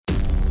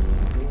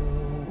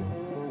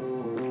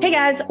Hey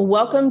guys,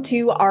 welcome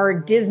to our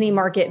Disney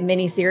Market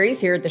mini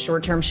series here at the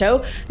Short Term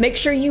Show. Make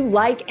sure you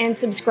like and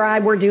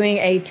subscribe. We're doing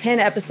a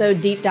 10-episode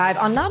deep dive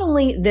on not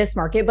only this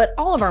market, but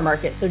all of our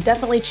markets. So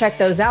definitely check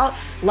those out.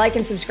 Like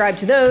and subscribe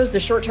to those, the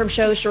Short Term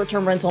Show, Short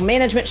Term Rental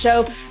Management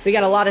Show. We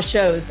got a lot of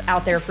shows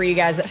out there for you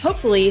guys that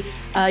hopefully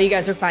you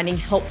guys are finding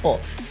helpful.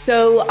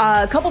 So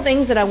a couple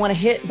things that I want to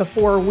hit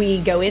before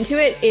we go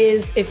into it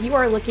is if you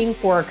are looking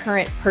for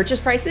current purchase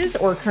prices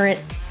or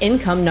current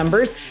income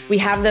numbers, we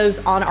have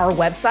those on our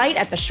website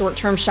at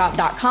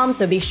theshorttermshop.com.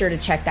 So be sure to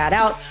check that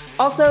out.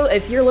 Also,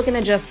 if you're looking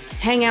to just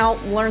hang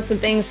out, learn some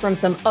things from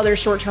some other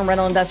short-term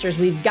rental investors,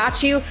 we've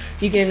got you.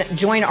 You can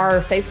join our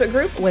Facebook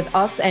group with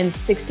us and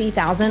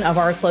 60,000 of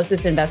our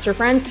closest investor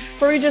friends,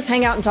 where we just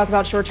hang out and talk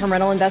about short-term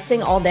rental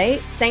investing all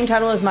day. Same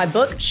title as my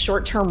book,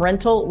 Short-Term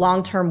Rental,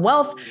 Long-Term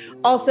Wealth.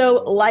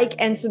 Also, like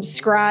and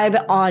subscribe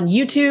on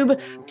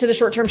YouTube to the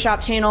Short Term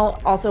Shop channel.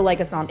 Also,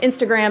 like us on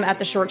Instagram at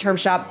the Short Term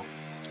Shop.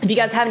 If you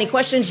guys have any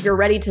questions, if you're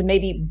ready to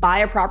maybe buy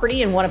a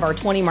property in one of our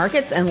 20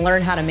 markets and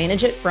learn how to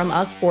manage it from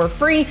us for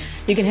free,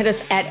 you can hit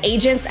us at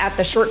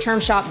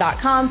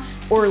agents@theshorttermshop.com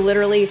or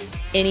literally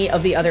any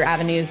of the other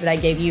avenues that I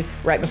gave you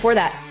right before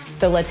that.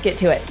 So let's get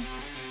to it.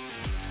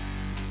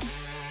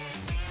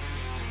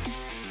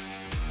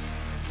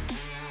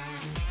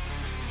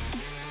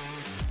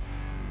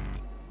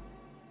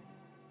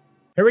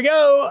 Here we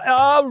go.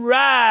 All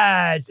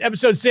right.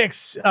 Episode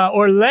 6,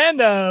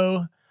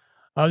 Orlando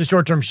of the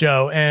Short Term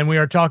Show. And we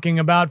are talking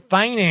about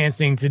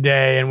financing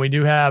today. And we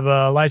do have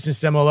a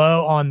licensed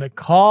MLO on the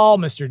call,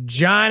 Mr.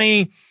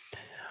 Johnny.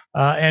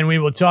 And we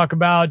will talk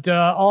about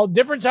all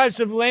different types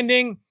of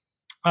lending.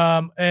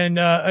 And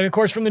of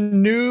course, from the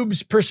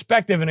noob's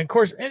perspective. And of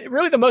course,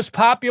 really the most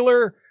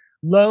popular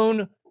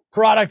loan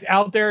product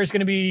out there is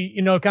going to be,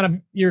 kind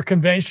of your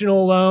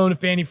conventional loan,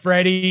 Fannie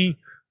Freddie.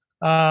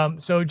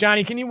 So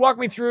Johnny, can you walk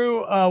me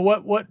through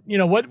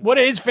what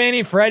is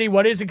Fannie Freddie?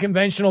 What is a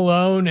conventional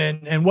loan,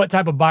 and what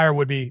type of buyer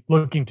would be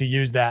looking to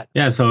use that?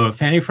 Yeah, so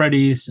Fannie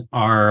Freddies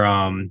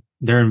are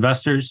they're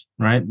investors,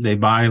 right? They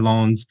buy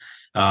loans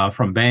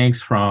from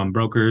banks, from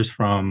brokers,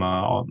 from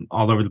all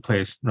over the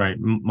place, right?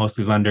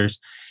 Mostly lenders,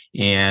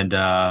 and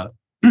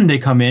they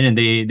come in and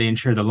they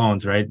insure the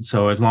loans, right?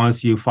 So as long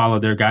as you follow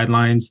their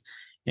guidelines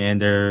and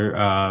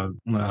their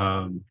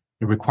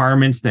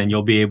requirements, then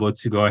you'll be able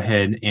to go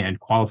ahead and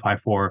qualify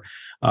for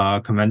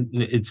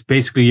it's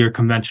basically your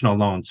conventional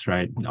loans,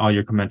 right? All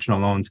your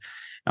conventional loans.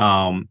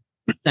 And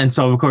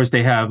so of course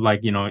they have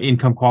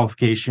income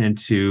qualification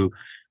to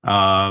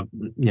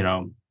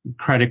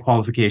credit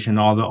qualification,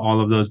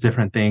 all of those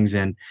different things.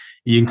 And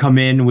you can come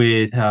in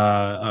with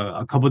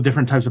a couple of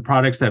different types of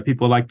products that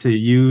people like to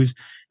use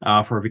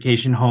for a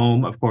vacation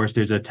home. Of course,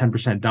 there's a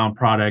 10% down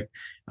product.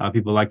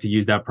 People like to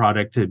use that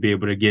product to be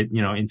able to get,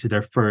 into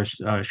their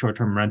first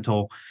short-term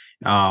rental.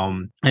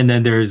 And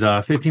then there's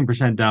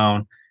 15%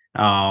 down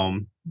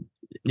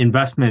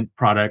investment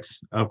products.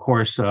 Of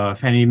course,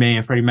 Fannie Mae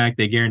and Freddie Mac,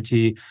 they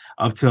guarantee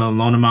up to a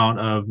loan amount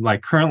of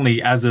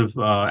currently as of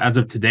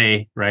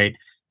today, right?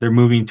 They're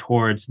moving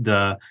towards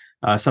the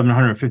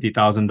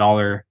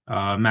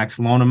 $750,000 max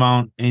loan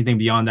amount. Anything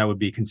beyond that would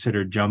be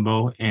considered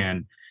jumbo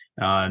and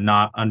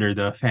not under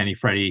the Fannie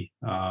Freddie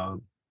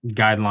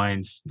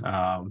guidelines.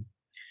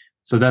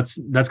 So that's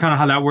kind of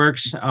how that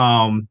works.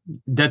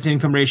 Debt to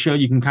income ratio,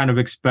 you can kind of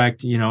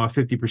expect, a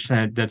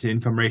 50% debt to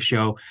income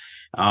ratio.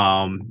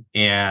 Of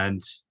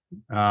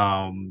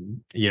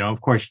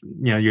course,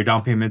 your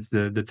down payments,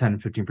 the 10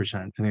 and 15%.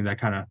 I think that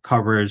kind of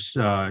covers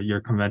your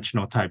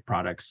conventional type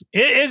products.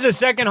 Is a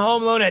second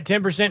home loan at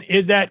 10%?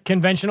 Is that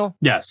conventional?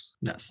 Yes.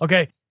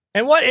 Okay.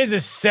 And what is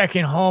a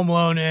second home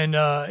loan,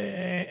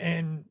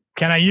 and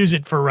can I use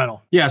it for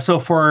rental? Yeah, so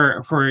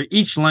for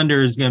each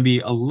lender is going to be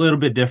a little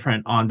bit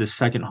different on the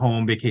second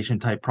home vacation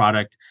type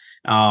product.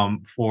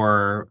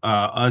 For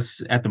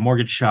us at the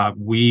mortgage shop,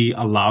 we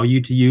allow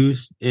you to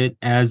use it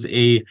as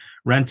a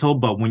rental,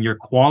 but when you're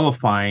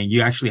qualifying,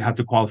 you actually have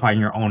to qualify in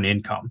your own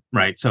income,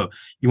 right? So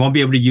you won't be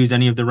able to use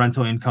any of the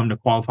rental income to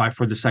qualify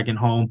for the second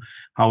home.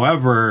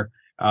 However,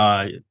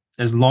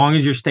 as long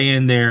as you're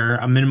staying there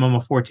a minimum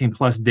of 14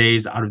 plus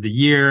days out of the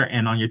year,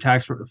 and on your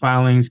tax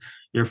filings,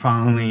 you're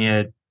filing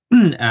it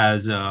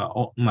as a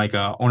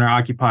owner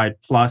occupied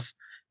plus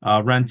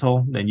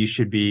rental, then you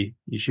should be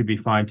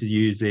fine to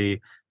use a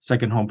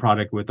second home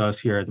product with us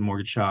here at the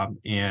mortgage shop.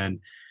 And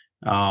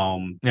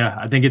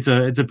I think it's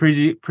a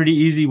pretty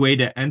easy way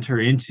to enter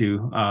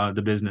into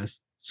the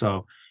business.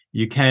 So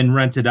you can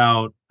rent it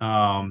out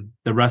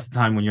the rest of the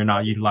time when you're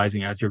not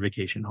utilizing it as your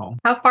vacation home.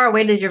 How far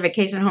away does your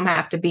vacation home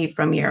have to be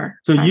from your?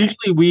 So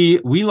usually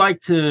we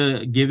like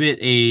to give it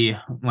a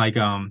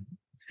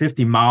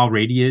 50-mile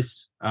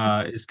radius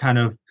is kind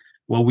of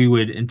what we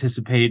would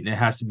anticipate, and it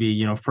has to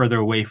be, further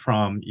away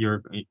from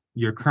your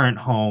current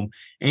home.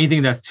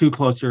 Anything that's too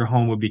close to your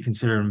home would be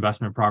considered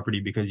investment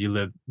property because you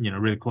live,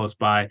 really close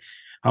by.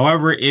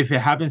 However, if it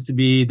happens to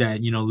be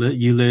that,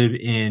 you live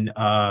in,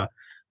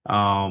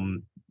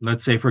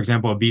 let's say, for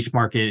example, a beach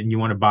market, and you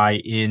want to buy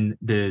in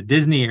the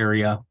Disney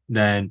area,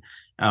 then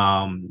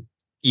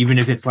even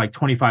if it's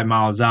 25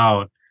 miles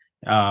out,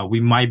 we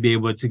might be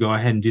able to go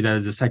ahead and do that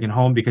as a second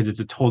home because it's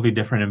a totally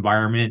different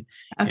environment.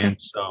 Okay. And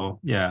so,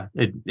 yeah,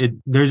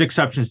 there's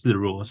exceptions to the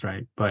rules,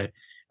 right? But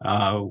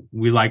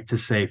we like to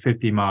say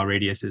 50-mile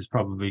radius is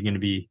probably going to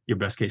be your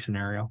best case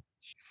scenario.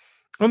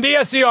 On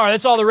DSCR,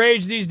 that's all the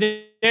rage these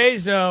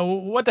days.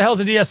 What the hell's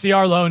a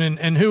DSCR loan,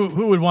 and who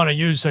would want to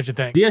use such a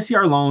thing?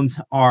 DSCR loans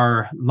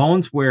are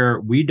loans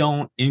where we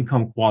don't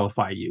income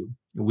qualify you.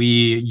 We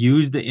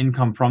use the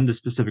income from the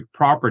specific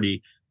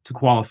property to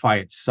qualify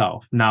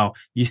itself. Now,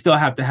 you still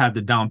have to have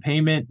the down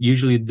payment.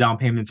 Usually the down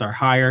payments are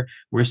higher.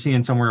 We're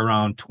seeing somewhere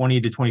around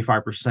 20 to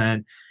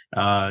 25%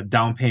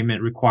 down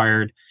payment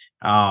required.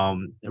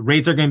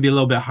 Rates are going to be a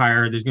little bit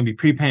higher. There's going to be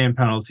prepayment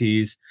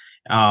penalties.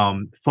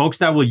 Folks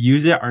that will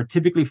use it are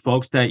typically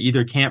folks that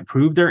either can't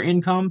prove their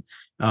income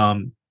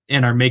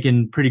and are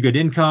making pretty good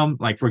income.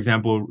 Like, for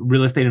example,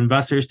 real estate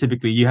investors,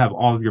 typically you have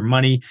all of your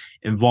money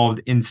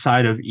involved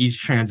inside of each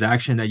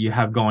transaction that you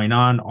have going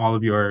on, all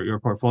of your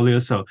portfolio.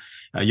 So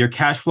your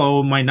cash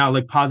flow might not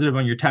look positive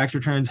on your tax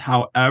returns.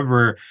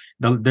 However,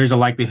 there's a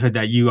likelihood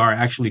that you are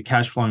actually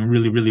cash flowing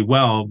really, really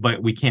well,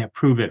 but we can't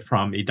prove it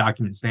from a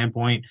document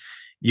standpoint.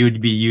 You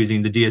would be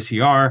using the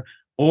DSCR.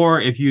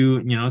 Or if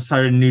you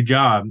started a new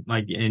job,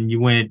 like, and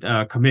you went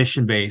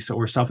commission based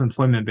or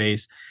self-employment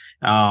based,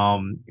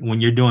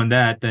 when you're doing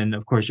that, then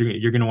of course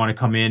you're going to want to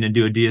come in and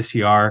do a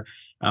DSCR.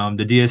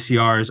 The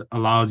DSCRs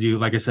allows you,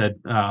 like I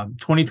said,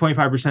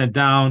 25%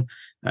 down,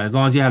 as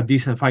long as you have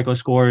decent FICO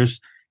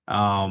scores.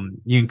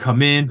 You can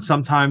come in.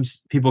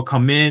 Sometimes people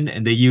come in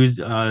and they use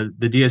the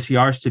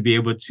DSCRs to be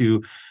able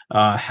to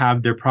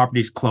have their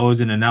properties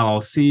closed in an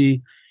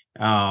LLC.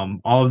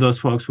 All of those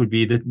folks would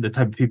be the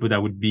type of people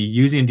that would be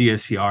using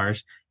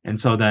DSCRs. And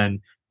so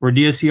then for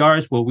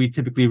DSCRs, what we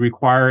typically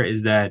require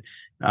is that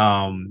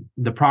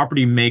the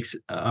property makes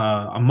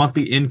a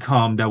monthly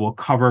income that will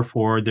cover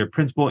for their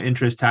principal,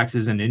 interest,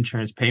 taxes, and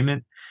insurance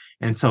payment.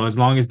 And so as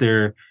long as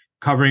they're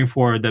covering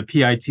for the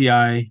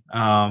PITI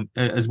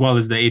as well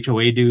as the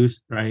HOA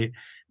dues, right,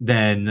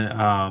 then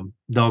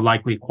they'll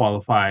likely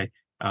qualify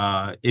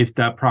if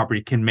that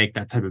property can make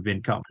that type of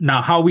income.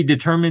 Now, how we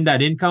determine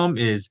that income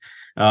is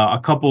a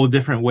couple of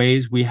different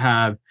ways. We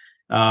have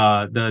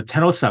the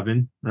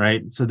 1007,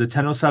 right? So the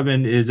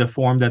 1007 is a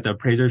form that the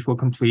appraisers will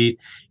complete,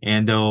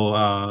 and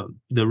they'll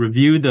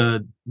review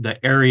the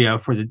area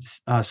for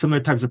the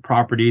similar types of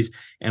properties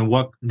and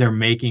what they're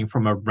making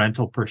from a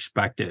rental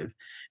perspective.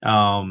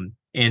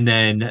 And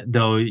then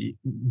they'll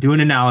do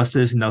an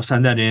analysis and they'll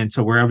send that in.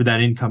 So wherever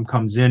that income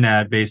comes in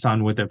at, based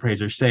on what the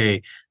appraisers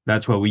say,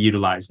 that's what we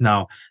utilize.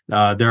 Now,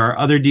 there are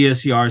other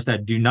DSCRs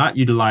that do not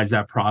utilize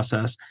that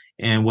process.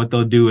 And what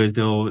they'll do is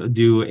they'll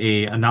do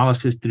a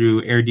analysis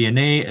through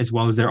AirDNA as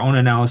well as their own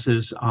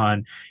analysis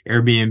on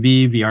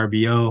Airbnb,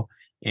 VRBO,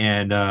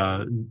 and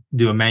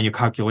do a manual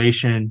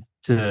calculation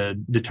to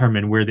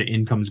determine where the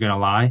income is going to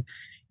lie.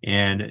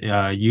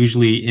 And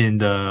usually in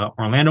the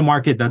Orlando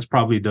market, that's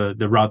probably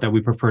the route that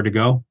we prefer to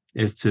go,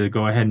 is to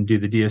go ahead and do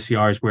the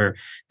DSCRs where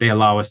they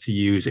allow us to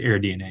use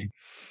AirDNA.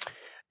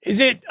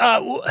 Is it,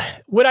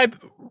 would I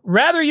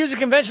rather use a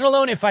conventional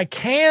loan if I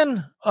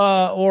can,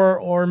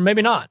 or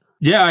maybe not?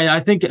 Yeah, I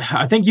think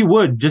you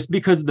would, just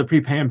because of the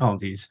prepayment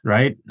penalties,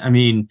 right? I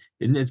mean,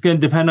 it's going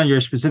to depend on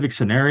your specific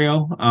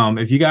scenario.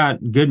 If you got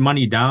good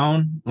money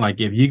down, like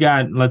if you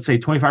got, let's say,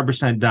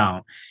 25%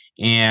 down,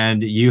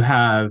 and you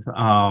have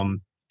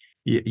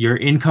your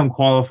income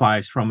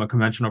qualifies from a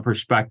conventional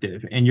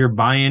perspective, and you're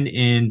buying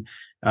in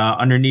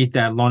underneath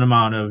that loan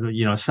amount of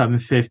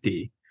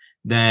 $750,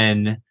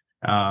 then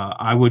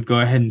I would go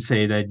ahead and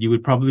say that you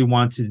would probably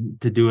want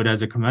to do it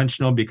as a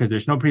conventional, because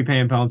there's no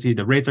prepayment penalty.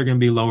 The rates are going to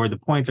be lower. The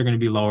points are going to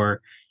be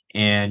lower,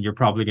 and you're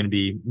probably going to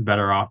be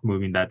better off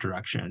moving that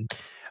direction.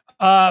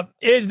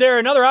 Is there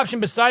another option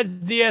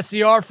besides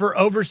DSCR for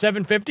over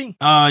 750?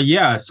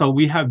 Yeah. So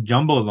we have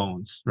jumbo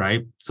loans,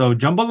 right? So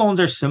jumbo loans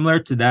are similar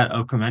to that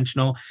of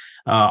conventional.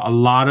 A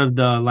lot of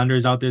the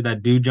lenders out there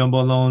that do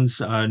jumbo loans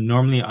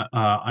normally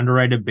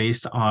underwrite it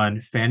based on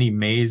Fannie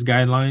Mae's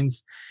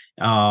guidelines.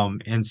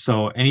 And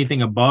so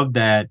anything above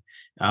that,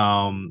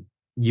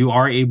 you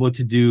are able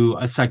to do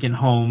a second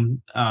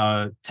home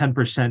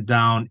 10%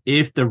 down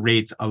if the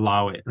rates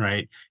allow it,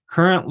 right?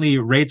 Currently,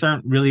 rates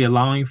aren't really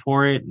allowing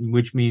for it,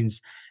 which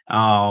means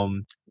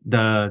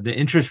the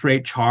interest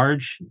rate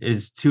charge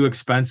is too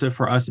expensive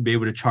for us to be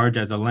able to charge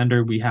as a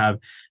lender. We have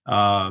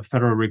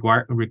federal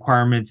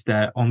requirements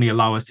that only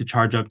allow us to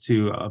charge up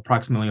to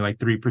approximately like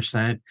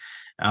 3%.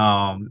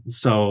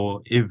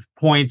 So if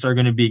points are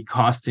going to be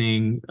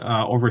costing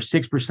over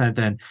 6%,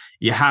 then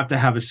you have to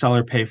have a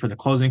seller pay for the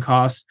closing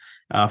costs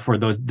for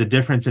the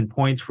difference in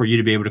points for you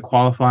to be able to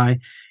qualify.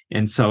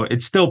 And so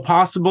it's still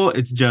possible.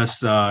 It's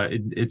just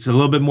it's a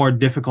little bit more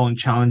difficult and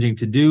challenging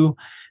to do.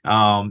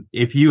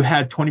 If you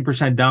had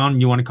 20% down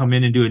and you want to come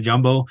in and do a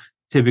jumbo,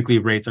 typically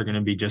rates are going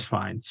to be just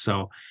fine.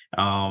 So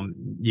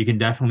you can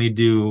definitely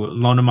do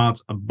loan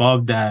amounts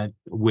above that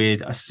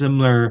with a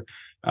similar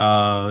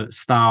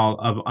style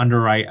of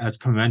underwrite as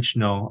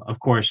conventional. Of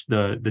course,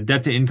 the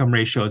debt to income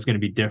ratio is going to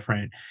be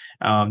different.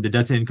 The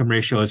debt to income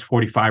ratio is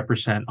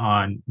 45%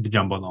 on the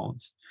jumbo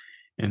loans.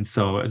 And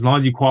so as long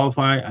as you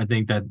qualify, I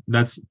think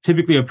that's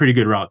typically a pretty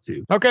good route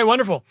too. Okay,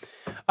 wonderful.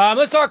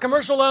 Let's talk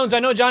commercial loans. I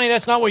know, Johnny,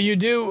 that's not what you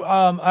do.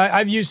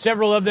 I've used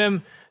several of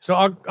them, so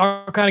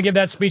I'll kind of give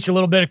that speech a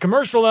little bit. A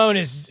commercial loan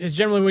is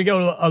generally when we go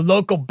to a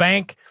local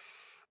bank.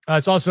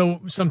 It's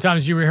also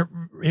sometimes you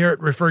hear it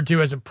referred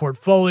to as a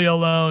portfolio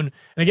loan.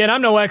 And again,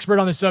 I'm no expert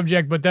on the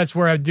subject, but that's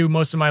where I do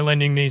most of my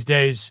lending these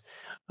days.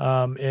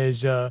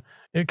 Because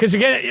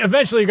again,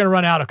 eventually you're going to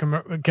run out of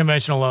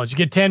conventional loans. You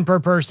get 10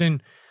 per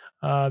person,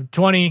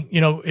 20.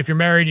 If you're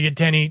married, you get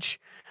 10 each.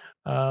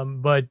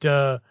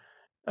 You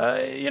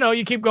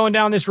keep going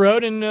down this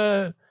road,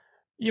 and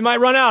you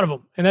might run out of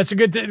them, and that's a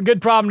good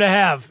problem to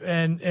have.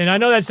 And I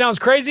know that sounds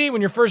crazy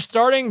when you're first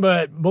starting,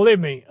 but believe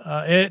me,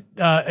 man,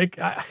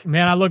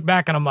 I look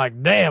back and I'm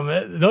like,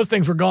 damn, those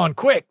things were gone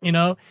quick,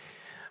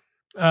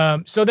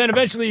 So then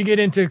eventually you get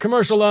into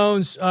commercial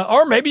loans,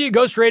 or maybe you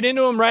go straight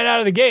into them right out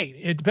of the gate.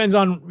 It depends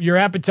on your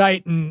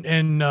appetite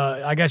and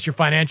I guess your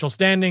financial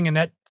standing and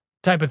that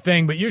type of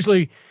thing. But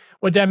usually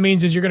what that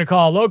means is you're going to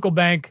call a local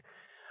bank.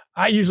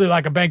 I usually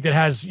like a bank that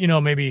has,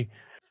 maybe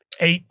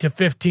 8 to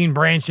 15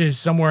 branches,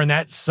 somewhere in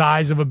that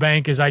size of a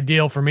bank is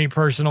ideal for me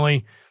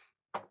personally.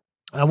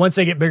 Once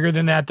they get bigger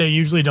than that, they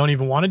usually don't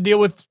even want to deal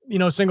with,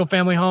 single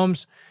family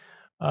homes.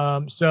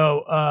 And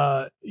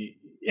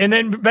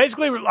then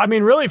basically,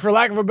 really, for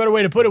lack of a better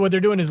way to put it, what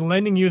they're doing is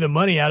lending you the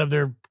money out of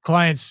their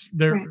clients,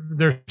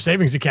 their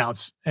savings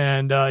accounts.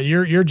 And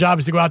your job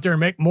is to go out there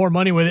and make more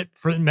money with it,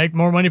 make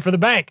more money for the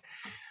bank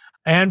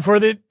and for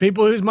the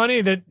people whose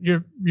money that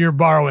you're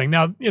borrowing.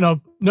 Now,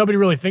 nobody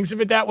really thinks of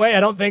it that way. I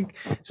don't think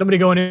somebody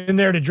going in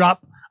there to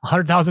drop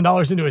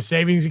 $100,000 into a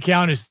savings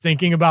account is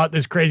thinking about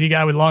this crazy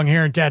guy with long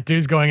hair and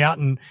tattoos going out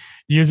and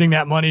using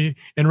that money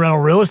in rental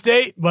real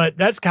estate. But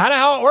that's kind of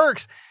how it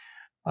works.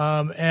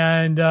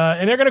 And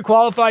they're going to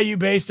qualify you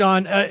based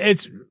on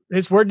it's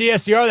where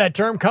DSCR, that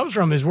term comes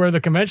from, is where the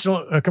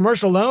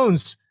commercial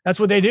loans, that's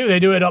what they do. They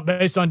do it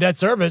based on debt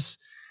service.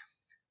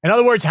 In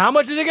other words, how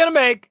much is it going to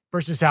make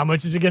versus how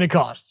much is it going to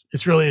cost?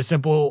 It's really as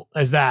simple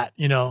as that,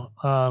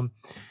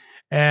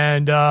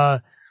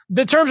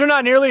 the terms are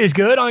not nearly as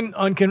good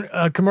on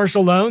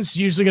commercial loans.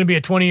 Usually going to be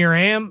a 20-year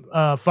AM,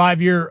 a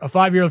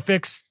 5-year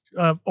fixed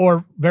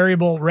or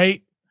variable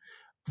rate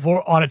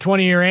on a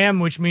 20-year AM,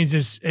 which means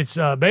it's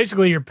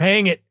basically you're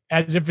paying it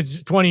as if it's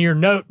a 20-year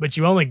note, but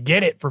you only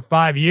get it for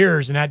 5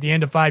 years. And at the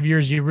end of 5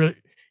 years, you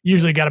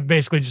usually got to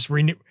basically just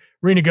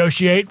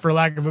renegotiate, for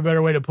lack of a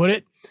better way to put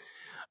it.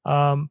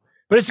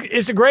 But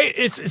it's a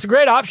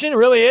great option. It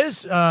really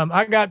is.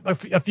 I got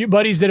a few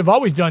buddies that have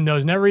always done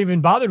those, never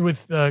even bothered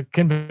with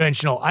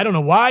conventional. I don't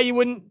know why you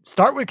wouldn't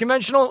start with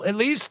conventional at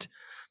least,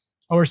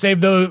 or save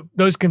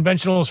those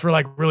conventionals for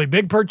like really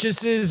big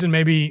purchases, and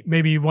maybe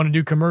you want to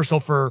do commercial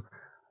for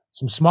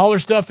some smaller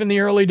stuff in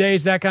the early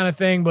days, that kind of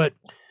thing. But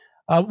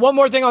one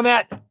more thing on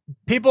that.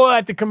 People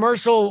at the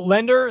commercial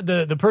lender,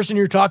 the person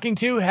you're talking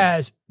to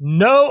has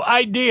no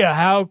idea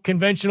how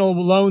conventional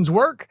loans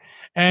work.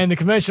 And the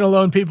conventional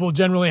loan people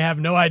generally have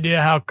no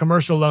idea how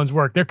commercial loans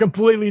work. They're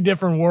completely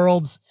different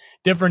worlds,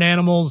 different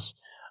animals.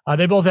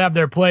 They both have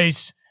their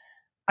place.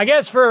 I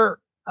guess for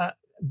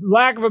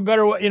lack of a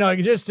better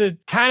way, just to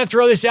kind of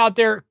throw this out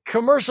there,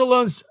 commercial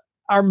loans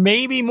are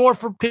maybe more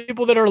for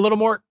people that are a little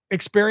more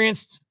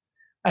experienced.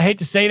 I hate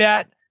to say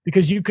that,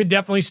 because you could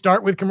definitely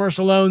start with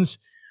commercial loans.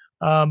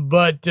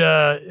 But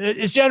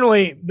it's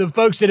generally the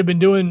folks that have been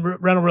doing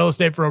rental real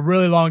estate for a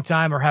really long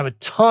time or have a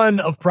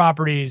ton of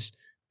properties.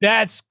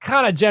 That's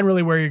kind of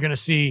generally where you're going to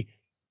see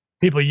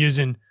people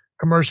using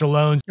commercial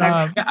loans.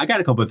 I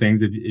got a couple of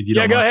things if you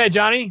don't go mind. ahead,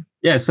 Johnny.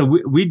 Yeah, so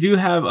we do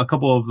have a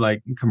couple of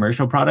like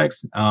commercial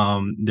products.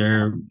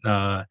 They're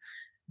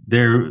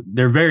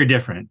very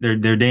different.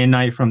 They're day and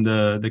night from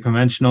the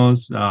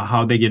conventionals.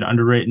 How they get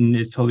underwritten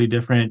is totally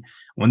different.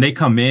 When they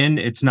come in,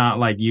 it's not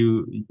like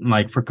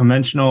for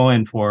conventional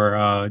and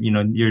for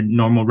your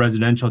normal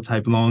residential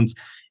type loans,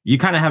 you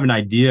kind of have an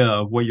idea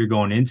of what you're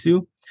going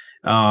into.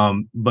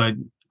 But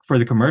for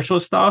the commercial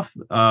stuff,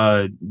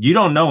 you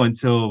don't know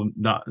until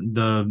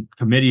the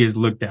committee has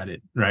looked at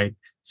it, right?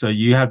 So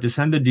you have to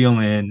send the deal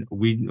in.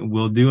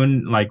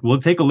 We'll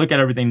take a look at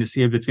everything to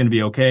see if it's going to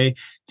be okay.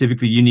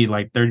 Typically, you need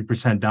like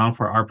 30% down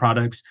for our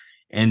products.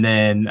 And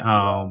then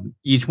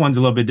each one's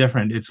a little bit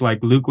different. It's like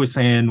Luke was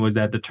saying, was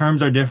that the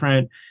terms are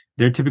different.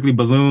 They're typically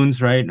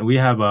balloons, right? We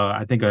have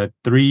I think a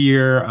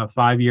 3-year, a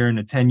 5-year, and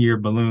a 10-year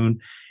balloon.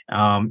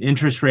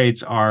 Interest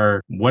rates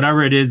are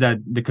whatever it is that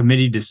the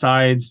committee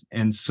decides.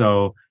 And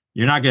so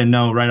you're not going to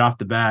know right off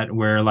the bat,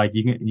 where like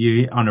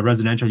you on a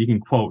residential, you can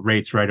quote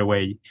rates right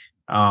away.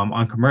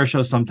 On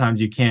commercial, sometimes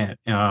you can't.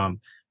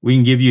 We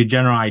can give you a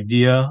general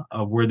idea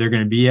of where they're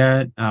going to be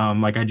at.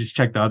 Like I just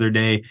checked the other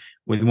day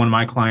with one of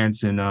my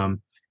clients, and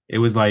it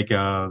was like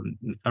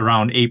around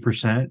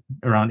 8%.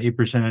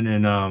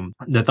 And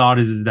the thought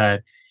is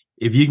that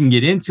if you can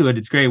get into it,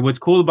 it's great. What's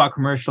cool about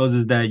commercials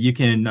is that you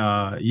can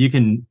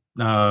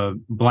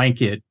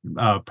blanket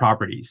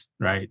properties,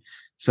 right?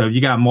 So if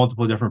you got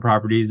multiple different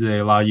properties, they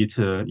allow you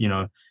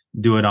to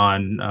do it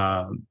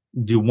on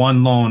do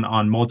one loan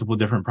on multiple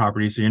different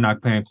properties, so you're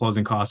not paying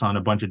closing costs on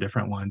a bunch of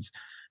different ones.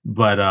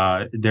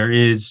 But there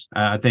is,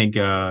 I think,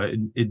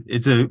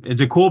 it's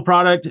a cool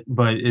product,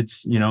 but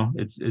it's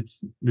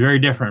very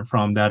different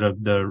from that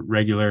of the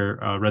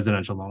regular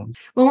residential loans.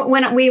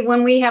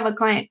 When we have a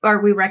client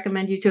or we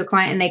recommend you to a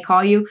client and they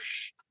call you,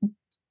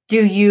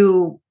 do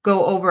you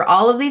go over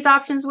all of these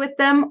options with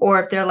them?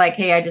 Or if they're like,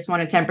 hey, I just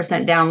want a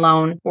 10% down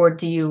loan, or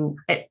do you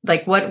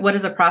like what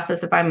is the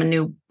process if I'm a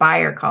new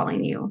buyer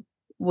calling you?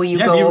 Will you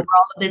go over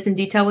all of this in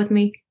detail with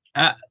me?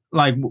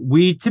 Like,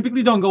 we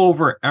typically don't go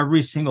over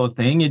every single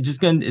thing. It's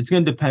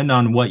gonna depend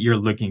on what you're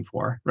looking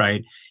for,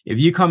 right? If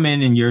you come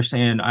in and you're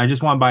saying, I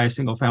just want to buy a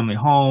single family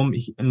home,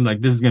 and like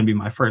this is gonna be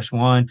my first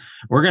one,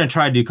 we're gonna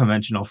try to do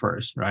conventional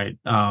first, right?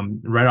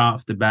 Right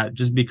off the bat,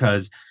 just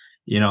because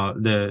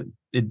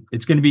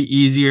it's going to be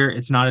easier.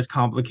 It's not as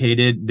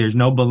complicated. There's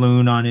no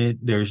balloon on it.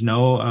 There's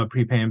no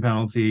prepayment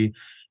penalty.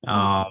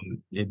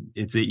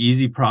 It's an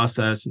easy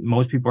process.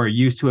 Most people are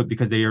used to it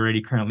because they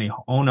already currently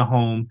own a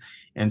home.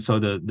 And so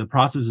the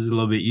process is a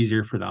little bit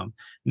easier for them.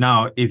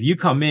 Now, if you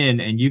come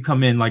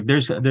in like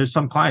there's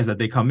some clients that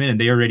they come in and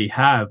they already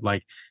have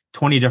like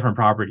 20 different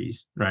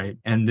properties, right?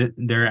 And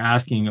they're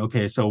asking,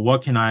 okay, so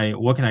what can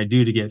I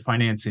do to get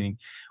financing?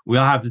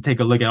 We'll have to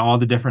take a look at all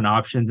the different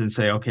options and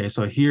say, okay,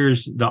 so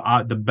here's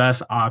the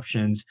best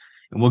options,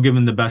 and we'll give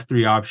them the best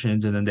 3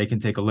 options, and then they can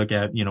take a look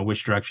at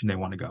which direction they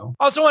want to go.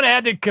 I also want to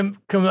add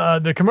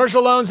the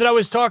commercial loans that I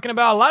was talking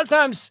about. A lot of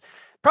times,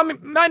 probably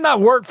might not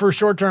work for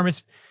short term.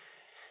 It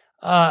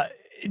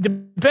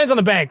depends on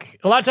the bank.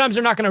 A lot of times,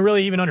 they're not going to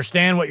really even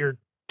understand what you're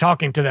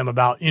talking to them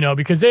about,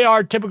 because they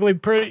are typically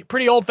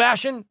pretty old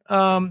fashioned,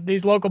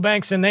 these local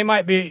banks, and they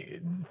might be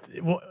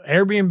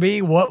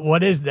Airbnb.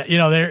 What is that?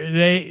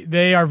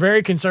 They are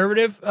very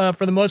conservative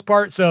for the most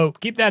part. So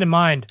keep that in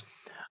mind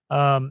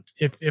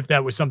if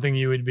that was something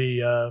you would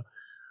be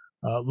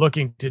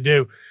looking to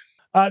do.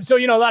 So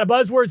a lot of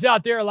buzzwords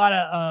out there, a lot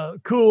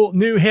of cool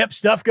new hip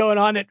stuff going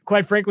on that,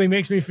 quite frankly,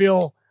 makes me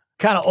feel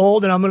kind of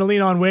old, and I'm going to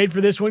lean on Wade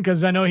for this one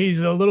because I know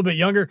he's a little bit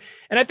younger.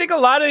 And I think a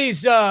lot of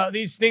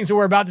these things that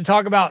we're about to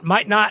talk about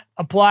might not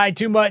apply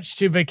too much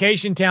to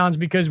vacation towns,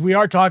 because we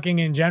are talking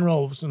in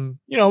general some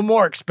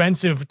more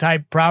expensive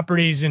type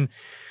properties, and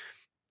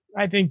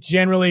I think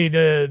generally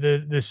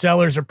the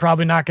sellers are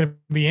probably not going to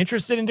be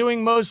interested in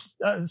doing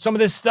some of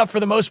this stuff for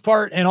the most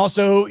part. And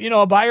also,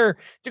 a buyer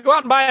to go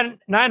out and buy a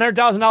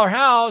 $900,000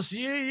 house,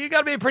 you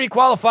got to be a pretty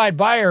qualified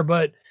buyer.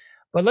 But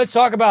let's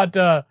talk about.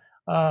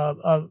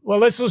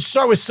 Let's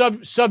start with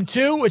sub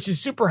 2, which is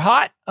super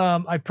hot.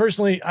 I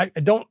personally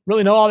don't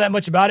really know all that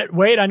much about it.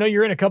 Wade, I know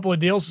you're in a couple of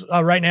deals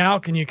right now.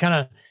 Can you kind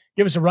of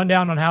give us a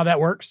rundown on how that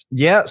works?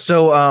 Yeah.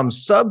 So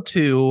sub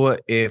 2,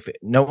 if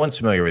no one's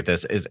familiar with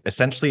this, is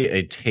essentially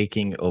a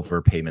taking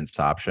over payments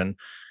option.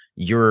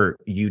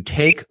 You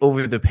take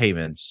over the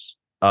payments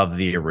of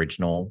the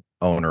original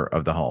owner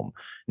of the home.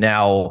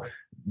 Now,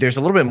 there's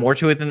a little bit more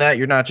to it than that.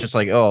 You're not just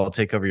like, oh, I'll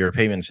take over your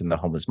payments and the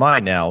home is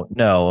mine now.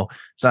 No,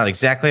 it's not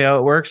exactly how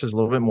it works. There's a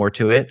little bit more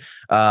to it.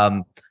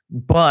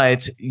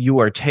 But you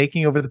are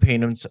taking over the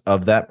payments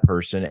of that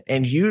person.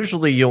 And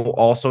usually you'll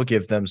also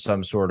give them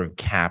some sort of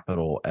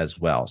capital as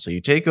well. So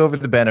you take over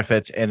the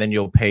benefits and then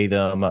you'll pay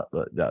them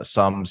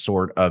some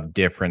sort of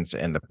difference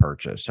in the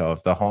purchase. So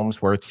if the home's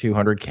worth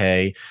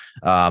 $200K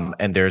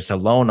and there's a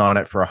loan on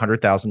it for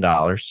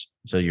 $100,000,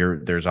 so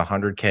there's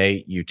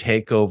 $100K, you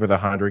take over the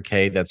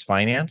 $100K that's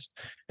financed,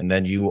 and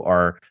then you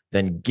are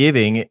then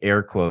giving,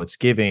 air quotes,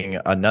 giving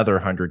another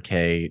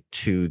 $100K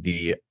to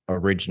the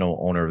original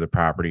owner of the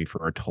property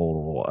for a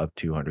total of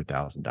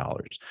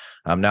 $200,000.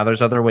 Now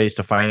there's other ways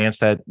to finance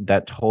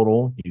that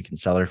total. You can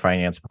seller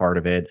finance part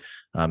of it,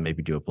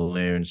 maybe do a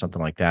balloon,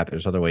 something like that.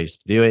 There's other ways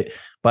to do it,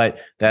 but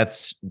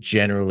that's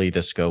generally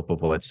the scope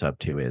of what sub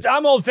 2 is.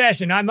 I'm old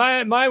fashioned.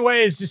 My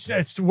way is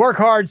just work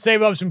hard,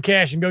 save up some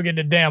cash, and go get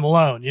a damn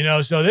loan.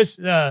 So this,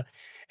 and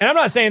I'm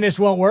not saying this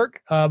won't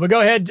work, but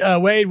go ahead,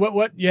 Wade.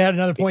 What you had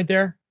another point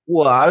there?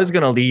 Well, I was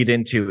going to lead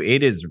into,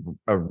 it is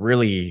a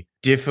really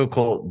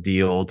difficult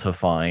deal to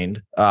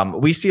find.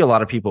 We see a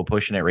lot of people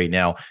pushing it right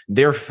now.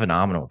 They're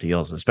phenomenal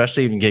deals,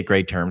 especially if you can get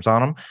great terms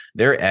on them.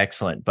 They're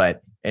excellent.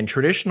 But in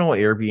traditional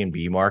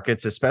Airbnb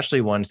markets, especially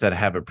ones that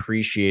have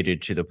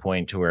appreciated to the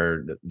point to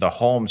where the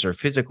homes are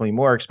physically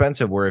more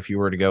expensive, where if you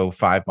were to go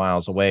 5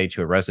 miles away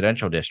to a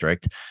residential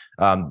district,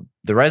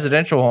 the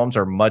residential homes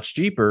are much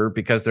cheaper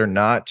because they're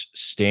not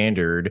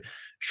standard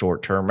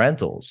short-term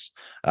rentals.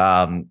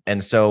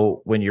 And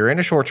so when you're in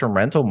a short-term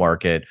rental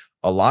market,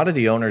 a lot of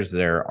the owners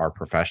there are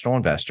professional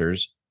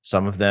investors.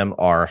 Some of them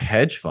are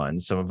hedge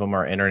funds. Some of them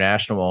are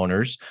international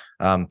owners,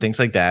 things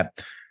like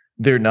that.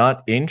 They're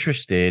not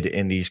interested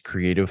in these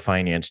creative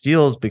finance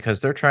deals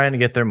because they're trying to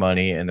get their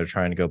money and they're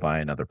trying to go buy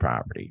another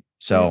property.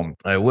 So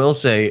I will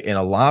say in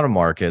a lot of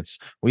markets,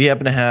 we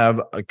happen to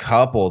have a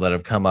couple that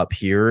have come up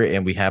here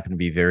and we happen to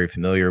be very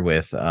familiar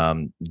with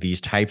these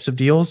types of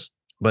deals.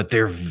 but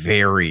they're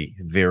very,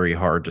 very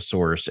hard to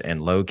source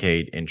and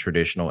locate in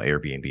traditional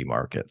Airbnb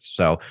markets.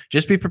 So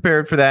just be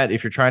prepared for that.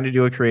 If you're trying to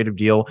do a creative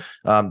deal,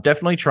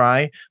 definitely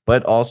try,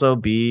 but also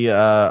be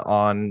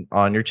on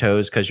your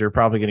toes, because you're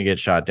probably going to get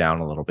shot down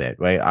a little bit,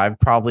 right? I've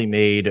probably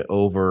made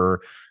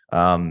over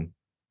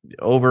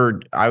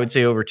I would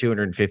say over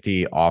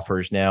 250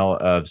 offers now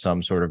of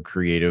some sort of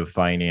creative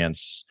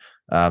finance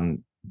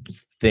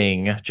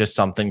thing, just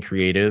something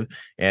creative,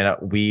 and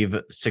we've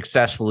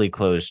successfully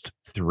closed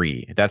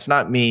 3. That's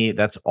not me,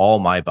 that's all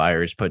my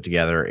buyers put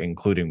together,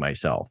 including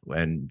myself.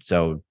 And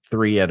so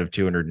 3 out of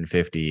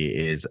 250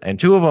 is, and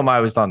 2 of them I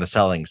was on the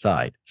selling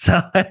side.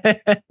 So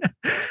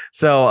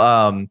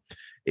so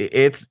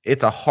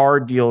it's a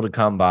hard deal to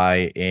come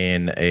by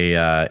in a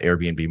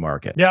Airbnb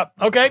market. Yep.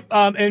 Okay.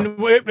 And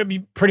we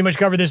pretty much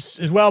covered this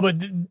as well,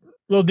 but a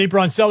little deeper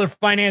on seller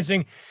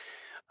financing.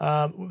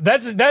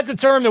 That's a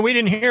term that we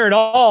didn't hear at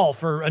all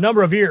for a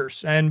number of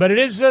years, but it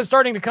is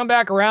starting to come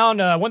back around.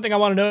 One thing I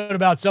want to note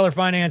about seller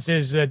finance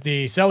is that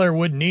the seller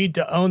would need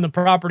to own the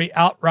property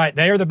outright.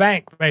 They are the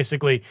bank,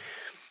 basically.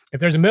 If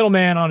there's a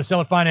middleman on a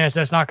seller finance,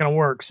 that's not going to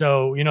work.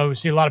 So, we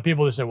see a lot of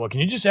people that say, well, can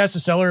you just ask the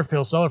seller if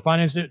he'll seller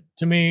finance it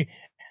to me?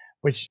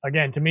 Which,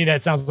 again, to me,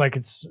 that sounds like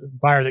it's a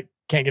buyer that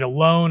can't get a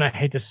loan. I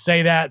hate to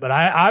say that, but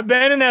I've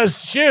been in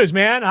those shoes,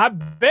 man.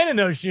 I've been in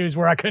those shoes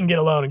where I couldn't get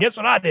a loan. And guess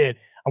what I did?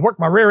 I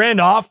worked my rear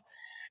end off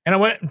and I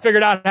went and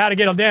figured out how to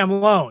get a damn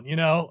loan,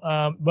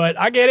 But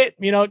I get it.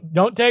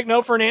 Don't take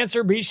no for an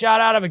answer. Be shot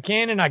out of a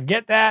cannon. I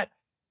get that.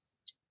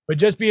 But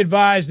just be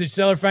advised that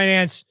seller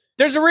finance,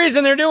 there's a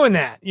reason they're doing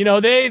that.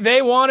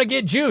 They want to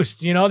get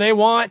juiced. They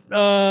want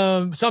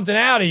something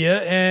out of you,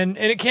 and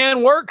it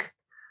can work.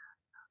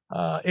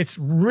 It's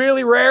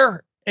really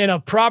rare in a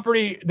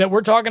property that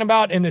we're talking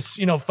about in this,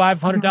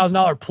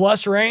 $500,000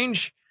 plus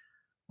range.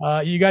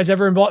 You guys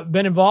ever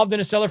been involved in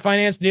a seller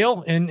finance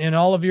deal in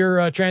all of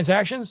your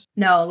transactions?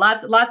 No,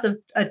 lots of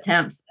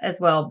attempts as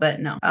well, but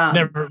no.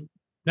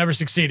 Never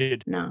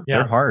succeeded. No. Yeah.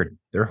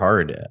 They're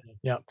hard.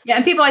 Yeah. Yeah.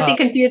 And people, I think,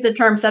 confuse the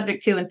term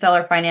subject to and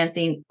seller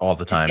financing all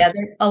the time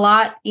together a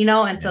lot,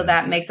 and so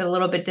that makes it a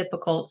little bit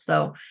difficult.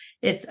 So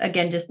it's,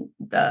 again, just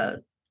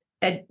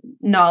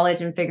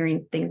knowledge and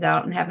figuring things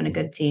out and having a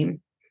good team.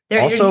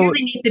 There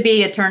usually needs to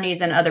be attorneys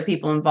and other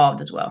people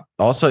involved as well.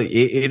 Also,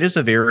 it is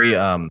a very,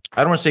 I don't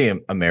want to say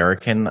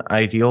American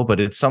ideal, but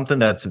it's something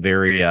that's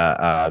very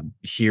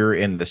here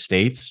in the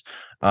States.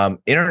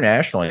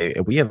 Internationally,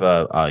 we have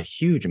a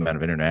huge amount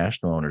of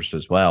international owners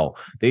as well.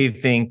 They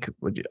think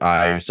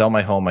I sell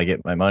my home, I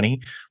get my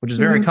money, which is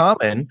very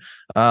common.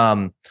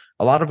 A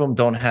lot of them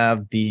don't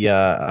have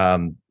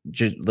the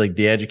just like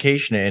the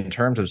education in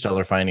terms of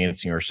seller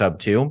financing or sub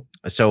 2.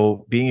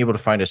 So being able to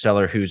find a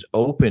seller who's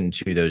open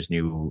to those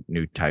new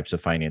types of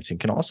financing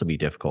can also be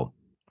difficult.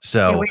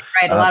 So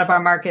right. A lot of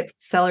our market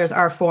sellers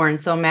are foreign.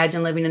 So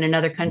imagine living in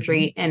another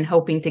country and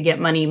hoping to get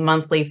money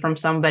monthly from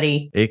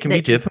somebody. It can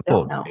be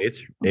difficult.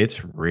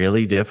 It's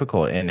really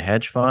difficult. And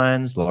hedge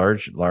funds,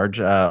 large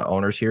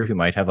owners here who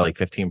might have like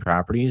 15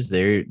 properties,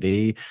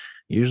 they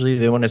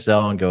usually want to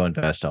sell and go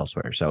invest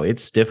elsewhere. So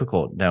it's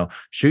difficult. Now,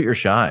 shoot your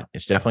shot.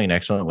 It's definitely an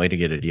excellent way to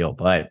get a deal,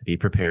 but be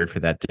prepared for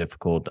that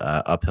difficult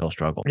uphill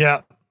struggle.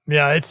 Yeah.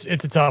 Yeah, it's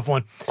a tough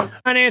one.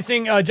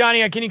 Financing,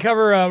 Johnny, can you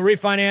cover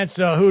refinance?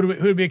 Who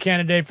would be a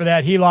candidate for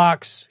that?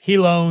 HELOCs,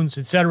 HELoans,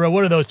 et cetera.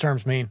 What do those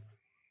terms mean?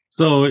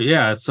 So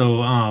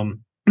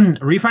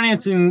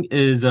refinancing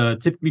is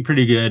typically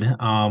pretty good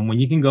when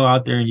you can go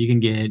out there and you can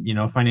get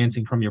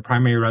financing from your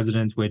primary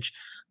residence, which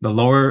the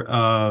lower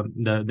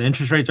the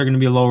interest rates are going to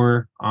be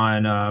lower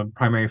on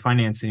primary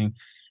financing.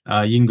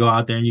 You can go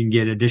out there and you can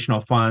get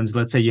additional funds.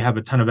 Let's say you have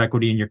a ton of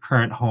equity in your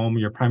current home,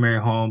 your primary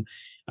home.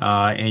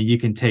 And you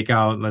can take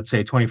out, let's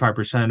say,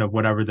 25% of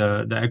whatever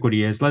the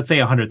equity is. Let's say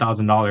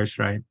 $100,000,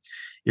 right?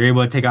 You're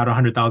able to take out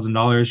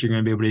 $100,000. You're going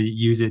to be able to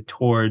use it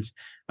towards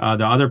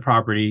the other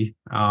property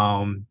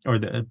or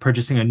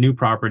purchasing a new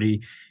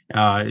property.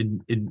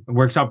 It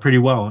works out pretty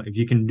well if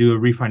you can do a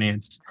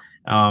refinance.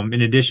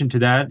 In addition to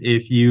that,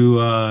 if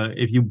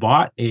you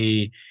bought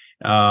a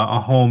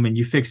home and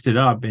you fixed it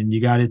up and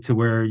you got it to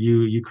where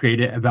you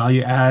created a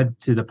value add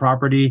to the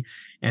property,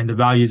 and the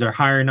values are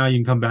higher now, you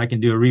can come back and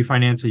do a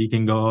refinance, or you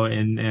can go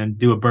and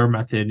do a BRRRR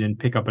method and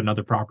pick up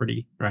another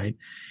property, right?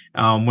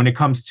 When it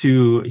comes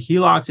to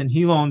HELOCs and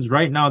HELoans,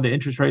 right now the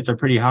interest rates are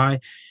pretty high.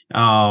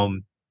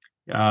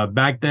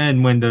 Back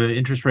then, when the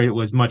interest rate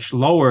was much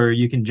lower,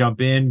 you can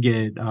jump in,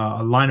 get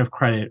a line of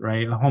credit,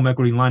 right? A home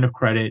equity line of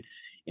credit,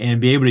 and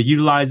be able to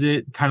utilize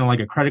it kind of like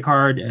a credit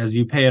card. As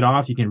you pay it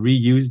off, you can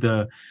reuse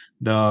the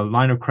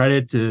line of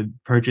credit to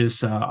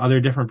purchase other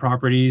different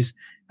properties.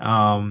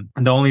 And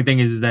the only thing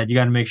is that you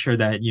got to make sure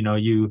that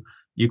you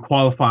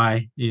qualify.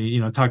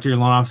 Talk to your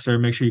loan officer,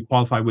 make sure you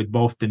qualify with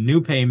both the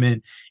new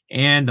payment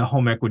and the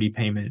home equity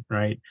payment,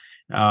 right?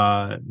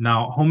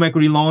 Now, home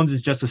equity loans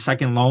is just a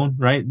second loan,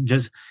 right?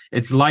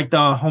 It's like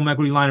the home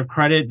equity line of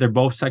credit. They're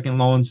both second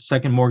loans,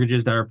 second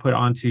mortgages that are put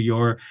onto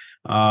your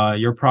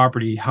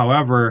property.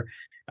 However,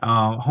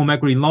 home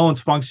equity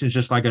loans functions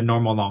just like a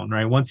normal loan,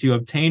 right? Once you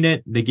obtain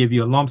it, they give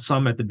you a lump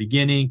sum at the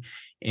beginning,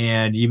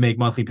 and you make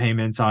monthly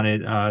payments on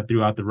it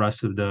throughout the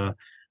rest of the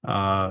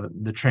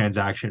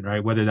transaction,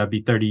 right? Whether that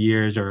be 30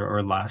 years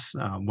or less,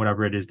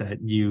 whatever it is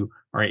that you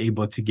are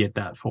able to get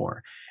that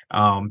for.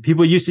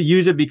 People used to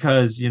use it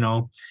because,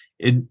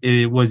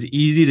 it was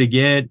easy to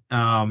get.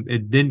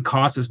 It didn't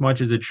cost as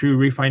much as a true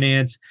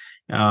refinance.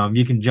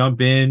 You can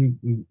jump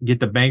in, get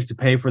the banks to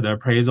pay for the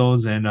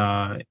appraisals,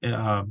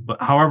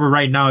 but however,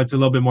 right now it's a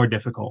little bit more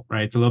difficult,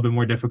 right? It's a little bit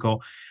more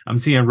difficult. I'm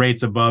seeing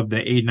rates above the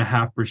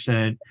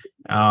 8.5%.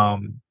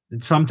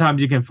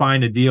 Sometimes you can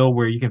find a deal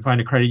where you can find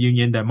a credit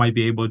union that might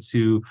be able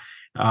to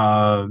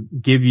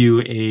give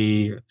you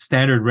a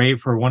standard rate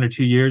for 1 or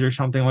 2 years or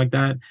something like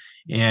that.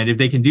 And if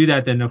they can do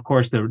that, then of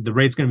course the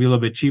rate's going to be a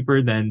little bit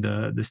cheaper than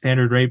the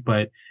standard rate,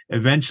 but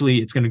eventually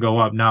it's going to go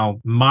up. Now,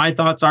 my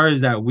thoughts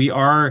is that we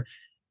are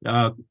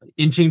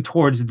inching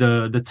towards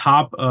the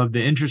top of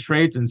the interest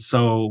rates, and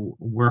so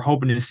we're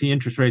hoping to see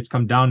interest rates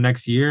come down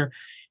next year.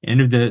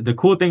 And if the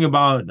cool thing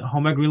about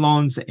home equity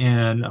loans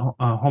and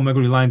home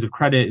equity lines of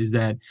credit is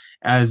that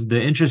as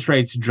the interest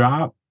rates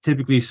drop,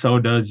 typically so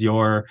does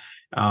your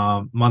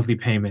monthly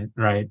payment,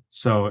 right?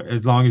 So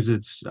as long as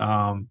it's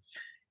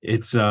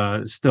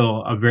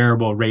still a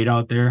variable rate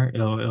out there,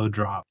 it'll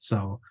drop.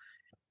 So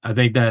I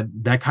think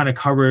that kind of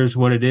covers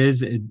what it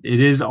is. It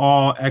is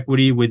all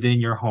equity within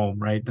your home,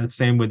 right? That's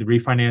same with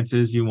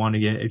refinances. If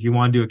you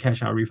want to do a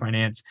cash out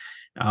refinance,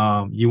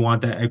 you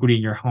want that equity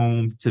in your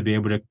home to be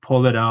able to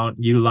pull it out,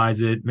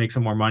 utilize it, make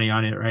some more money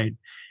on it, right?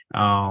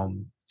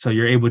 So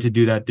you're able to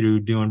do that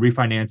through doing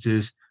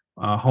refinances,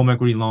 home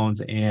equity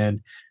loans, and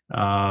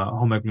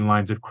home equity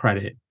lines of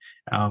credit.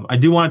 I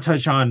do want to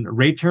touch on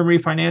rate term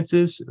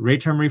refinances.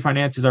 Rate term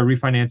refinances are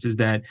refinances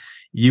that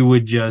you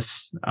would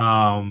just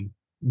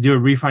do a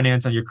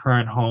refinance on your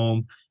current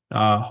home,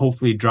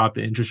 hopefully drop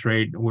the interest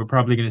rate. We're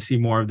probably going to see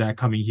more of that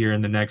coming here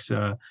in the next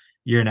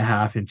year and a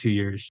half and 2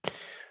 years.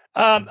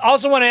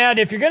 Also want to add,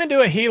 if you're going to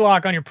do a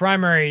HELOC on your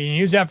primary and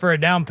use that for a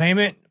down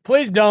payment,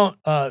 please don't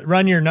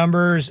run your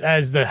numbers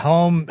as the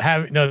home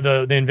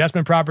the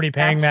investment property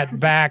paying that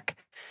back.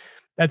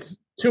 That's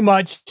too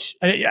much.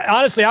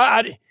 Honestly,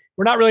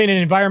 we're not really in an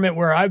environment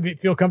where I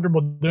feel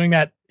comfortable doing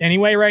that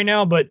anyway right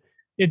now, but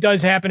it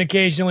does happen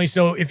occasionally.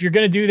 So if you're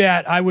going to do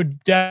that, I would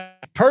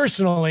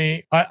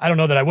personally, I don't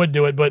know that I would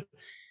do it, but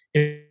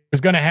if it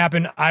was going to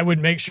happen, I would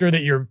make sure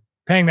that you're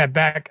paying that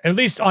back, at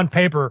least on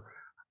paper,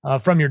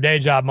 from your day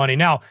job money.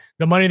 Now,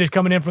 the money that's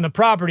coming in from the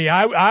property,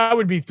 I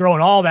would be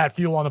throwing all that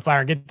fuel on the fire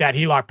and get that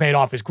HELOC paid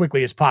off as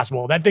quickly as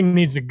possible. That thing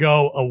needs to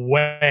go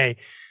away.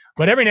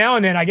 But every now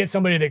and then I get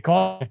somebody that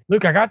calls,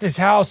 Luke, I got this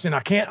house and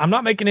I'm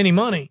not making any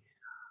money.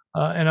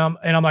 And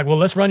I'm like, well,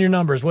 let's run your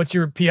numbers. What's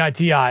your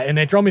PITI? And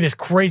they throw me this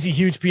crazy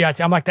huge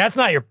PITI. I'm like, there's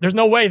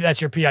no way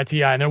that's your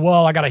PITI. And they're,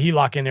 well, I got a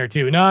HELOC in there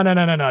too. No.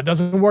 It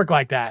doesn't work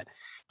like that.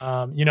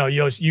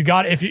 You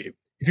got, if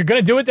you're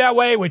going to do it that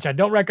way, which I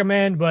don't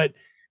recommend, but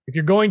if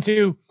you're going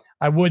to,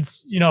 I would,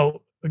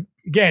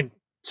 again,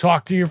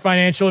 talk to your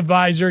financial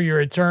advisor, your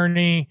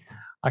attorney.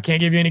 I can't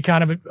give you any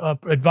kind of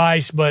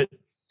advice, but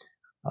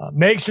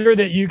make sure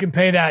that you can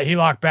pay that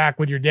HELOC back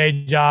with your day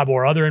job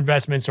or other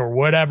investments or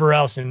whatever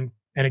else. And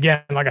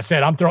again, like I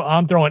said, I'm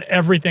throwing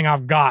everything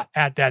I've got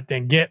at that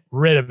thing. Get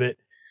rid of it.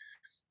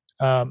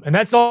 And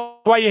that's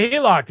all why you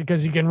HELOC,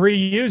 because you can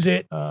reuse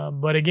it.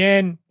 But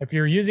again, if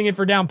you're using it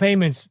for down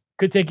payments,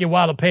 could take you a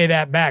while to pay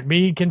that back.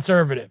 Be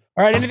conservative.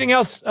 All right. Anything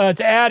else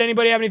to add?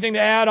 Anybody have anything to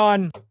add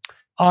on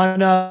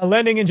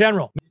lending in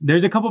general?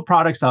 There's a couple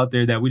products out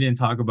there that we didn't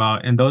talk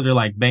about, and those are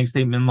like bank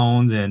statement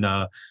loans and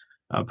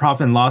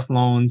profit and loss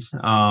loans.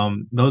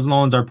 Those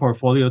loans are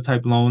portfolio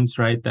type loans,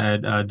 right?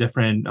 That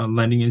different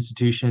lending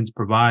institutions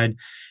provide.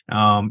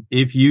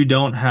 If you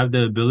don't have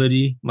the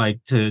ability,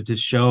 like to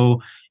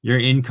show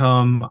your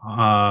income,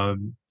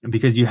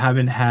 because you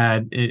haven't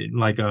had it,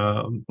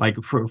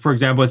 for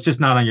example, it's just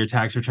not on your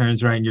tax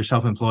returns, right? And you're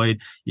self-employed,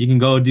 you can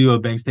go do a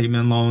bank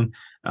statement loan.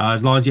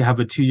 As long as you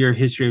have a 2-year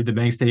history of the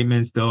bank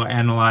statements, they'll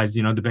analyze,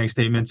 the bank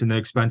statements and the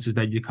expenses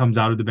that comes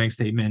out of the bank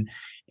statement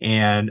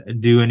and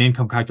do an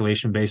income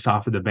calculation based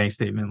off of the bank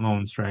statement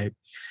loans, right?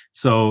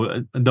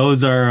 So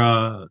those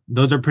are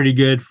pretty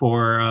good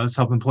for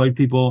self-employed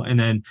people. And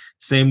then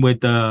same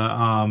with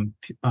the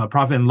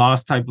profit and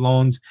loss type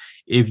loans.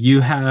 If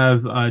you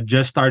have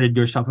just started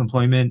your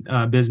self-employment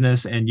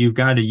business and you've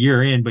got a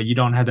year in, but you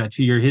don't have that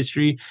 2-year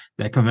history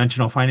that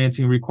conventional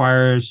financing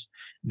requires,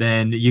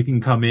 then you can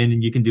come in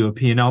and you can do a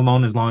P&L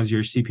loan as long as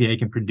your CPA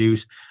can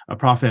produce a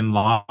profit and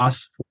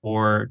loss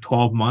for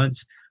 12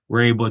 months.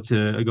 We're able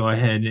to go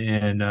ahead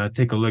and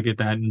take a look at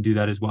that and do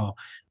that as well.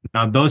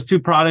 Now, those two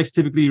products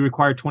typically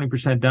require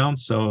 20% down,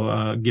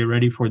 so get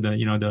ready for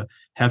the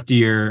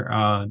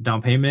heftier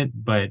down payment,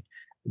 but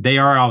they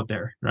are out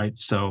there, right?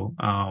 So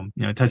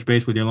touch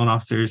base with your loan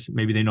officers.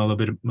 Maybe they know a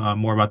little bit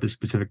more about the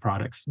specific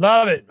products.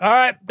 Love it. All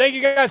right, thank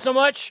you guys so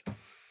much.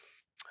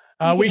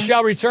 We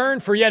shall return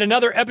for yet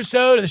another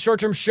episode of the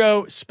Short Term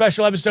Show,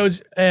 special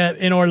episodes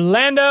in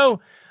Orlando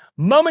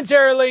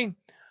momentarily.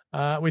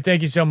 We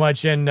thank you so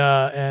much, and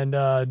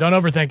don't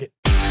overthink it.